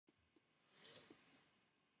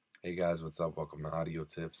Hey guys, what's up? Welcome to Audio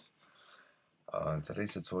Tips. In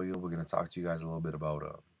today's tutorial, we're going to talk to you guys a little bit about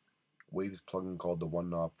a Waves plugin called the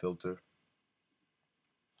OneKnob filter.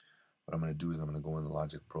 What I'm going to do is I'm going to go into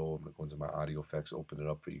Logic Pro. I'm going to go into my audio effects, open it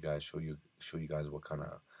up for you guys, show you guys what kind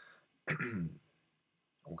of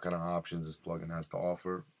what kind of options this plugin has to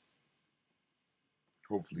offer.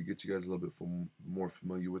 Hopefully, get you guys a little bit more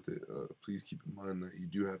familiar with it. Please keep in mind that you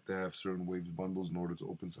do have to have certain Waves bundles in order to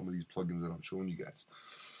open some of these plugins that I'm showing you guys.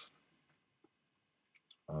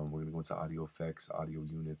 We're going to go into audio effects, audio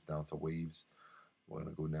units, down to waves. We're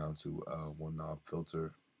going to go down to OneKnob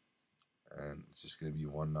filter, and it's just going to be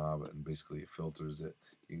one knob, and basically it filters it.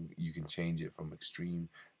 You can change it from extreme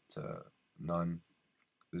to none.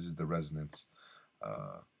 This is the resonance,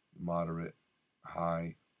 moderate,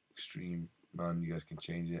 high, extreme, none. You guys can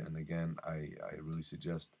change it, and again, I really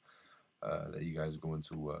suggest that you guys go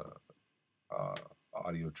into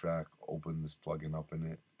audio track, open this plugin up in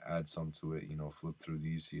it, add some to it, flip through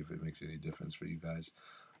these, see if it makes any difference for you guys,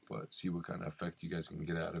 but see what kind of effect you guys can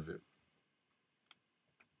get out of it.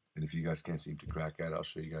 And if you guys can't seem to crack that, I'll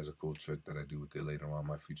show you guys a cool trick that I do with it later on in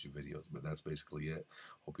my future videos. But that's basically it.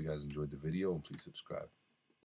 Hope you guys enjoyed the video, and please subscribe.